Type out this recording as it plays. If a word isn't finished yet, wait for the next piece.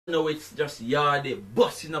No, it's just Yardy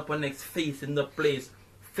busting up on next face in the place.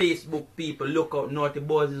 Facebook people, look out, Nawty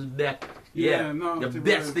Boyz is back. Yeah, the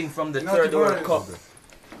best thing from the third World Cup.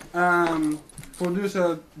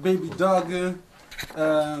 Producer Baby Dog,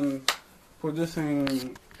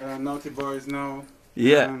 producing Nawty Boyz now.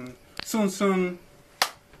 Yeah. Soon,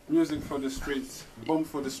 music for the streets, bomb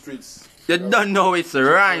for the streets. You don't know it's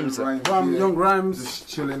Rhymz. Young Rhymz. Just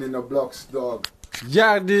chilling in the blocks, dog.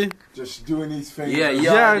 Yardy. Just doing his thing. Yeah,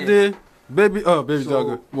 Yardy. Baby So,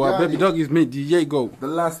 Dog. Well, Yardy, Baby Dog is me, Diego. The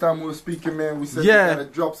last time we were speaking, man, we said Yeah. we gotta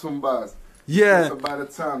drop some bars. Yeah. It's about the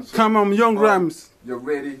time. So, Come on, Young Rhymz. you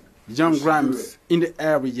ready? Young Let's do Rhymz it. in the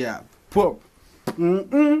area. Pop. Drop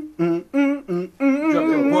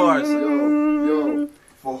the bars. Yo.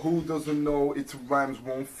 For who doesn't know, it's Rhymz,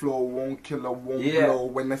 won't flow, won't kill or won't blow.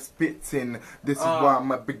 When I spit in, this is why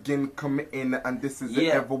I begin coming in, and this is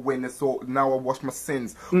the ever winning. So now I wash my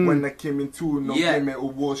sins. When I came into, no payment, it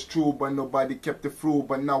was true, but nobody kept it through.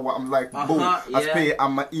 But now I'm like, boom, I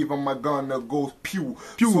spay, even my gun goes pew.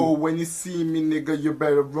 So when you see me, nigga, you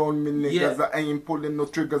better run me, niggas. I ain't pulling no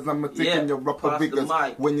triggers, I'm taking your rapper figures.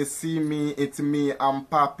 When you see me, it's me, I'm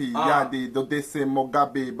Papi, Yardy, though they say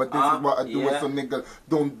Mugabe, but this is what I do, so niggas.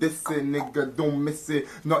 Don't diss it, nigga, don't miss it.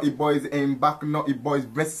 Nawty Boyz ain't back, Nawty Boyz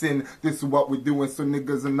blessing. This is what we doing, so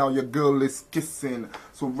niggas, and now your girl is kissing.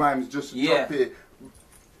 So Rhymz, just drop it.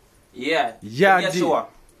 Yeah. Yardy. Guess what?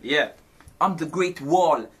 Yeah. I'm the great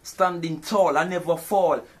wall, standing tall, I never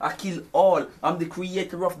fall, I kill all. I'm the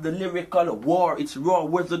creator of the lyrical war. It's raw,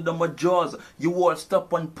 wizard of my jaws. You all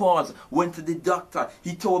stop and pause. Went to the doctor,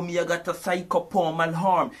 he told me I got a psychopalmal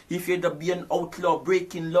harm. If you'd be an outlaw,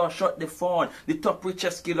 breaking law, shut the phone. The top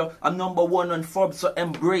richest killer, I'm #1 on Forbes, so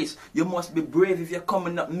embrace. You must be brave if you're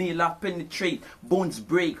coming at me, I penetrate. Bones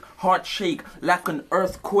break, heart shake, like an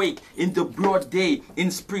earthquake. In the broad day, in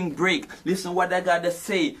spring break. Listen what I gotta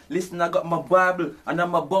say, listen, I got my Bible and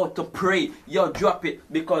I'm about to pray. Yo, drop it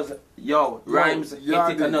because yo, Rhymz, it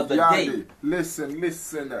take another day. Listen.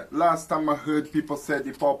 Last time I heard people said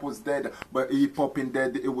hip hop was dead, but hip hop ain't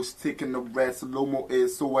dead. It was taking a rest. Lomo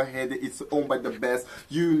is so ahead. It's owned by the best.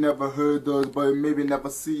 You never heard us, but maybe never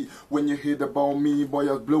see. When you heard about me, boy,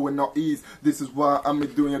 I was blowing out ease. This is why I'm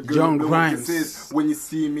doing a good Young Rhymz. When you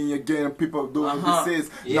see me again, people doing this is.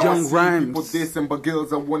 Young Rhymz. People dissing, but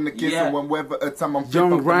girls I wanna kiss and whenever a time I'm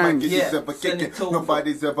Young flipping, Rhymz. ever kicking.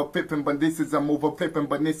 Nobody's ever pipping, but this is I'm over flipping,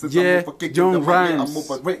 but this is Yeah. I'm over kicking. Young Rhymz. I'm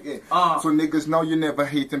over rating. So niggas now you never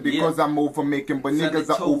hating because I'm over making, but niggas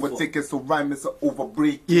are overtaking. So Rhymz is over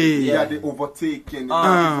breaking. Yeah. They overtaking.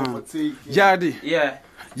 Overtaking. Yardy. Yeah.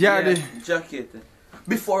 Yardy. Jacket.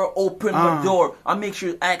 Before I open my door, I make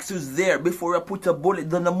sure I ask who's there. Before I put a bullet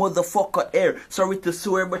down the motherfucker air. Sorry to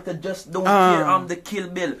swear, but I just don't care. I'm the Kill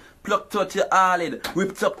Bill. Plucked out your eyelid,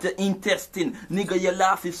 ripped up the intestine. Nigga, your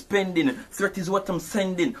life is spending. Threat is what I'm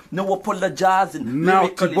sending. No apologizing.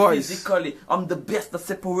 Nawty Boyz. Physically, I'm the best. That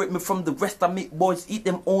separate me from the rest. I make boys eat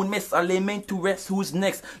them own mess. I lay men to rest. Who's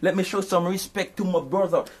next? Let me show some respect to my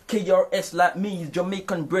brother. KRS like me is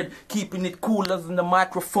Jamaican bread. Keeping it cool as in the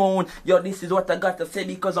microphone. Yo, this is what I got to say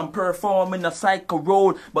because I'm performing a psycho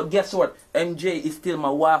role. But guess what? MJ is still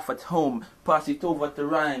my wife at home. Pass it over to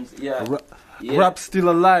Rhymz. Yeah. Rap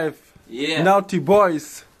still alive. Yeah. Nawty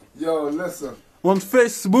Boyz. Yo, listen. On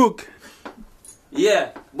Facebook.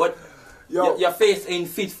 Yeah, but Yo. your face ain't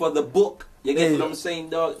fit for the book. You get what I'm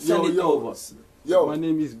saying, dog? Send it over. Yo. My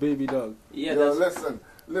name is Baby Dog. Yeah, Yo, that's... listen.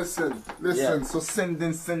 Yeah. So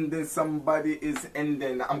sending, somebody is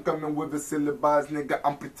ending. I'm coming with the syllabus, nigga,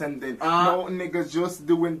 I'm pretending. No niggas just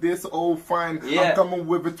doing this, oh fine. I'm coming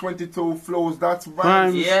with the 22 flows, that's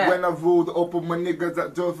right. When I rolled up with my niggas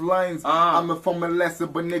that just lines. I'm a from a lesser,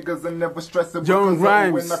 but niggas are never stressing. Young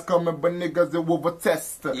Rhymz. When I come in, but niggas are over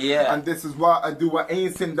test. And this is why I do, I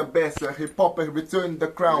ain't seen the best. Hip hop return the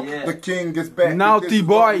crown. The king is back. Nawty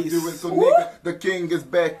Boyz. So nigga, the king is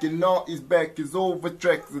back, and now he's back, he's over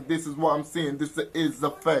track. This is what I'm saying. This is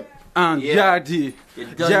a fact. And Yardy.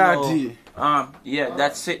 Yardy. Yeah,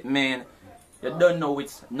 that's it, man. You don't know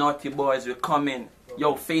it's Nawty Boyz. We're coming.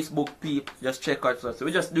 Yo, Facebook peep, just check out us.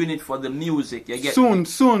 We're just doing it for the music. You get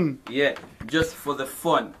Soon. Yeah, just for the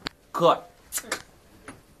fun. Cut.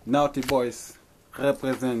 Nawty Boyz.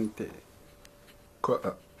 Represente. Cut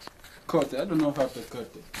up. Cut it. I don't know how to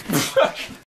cut it.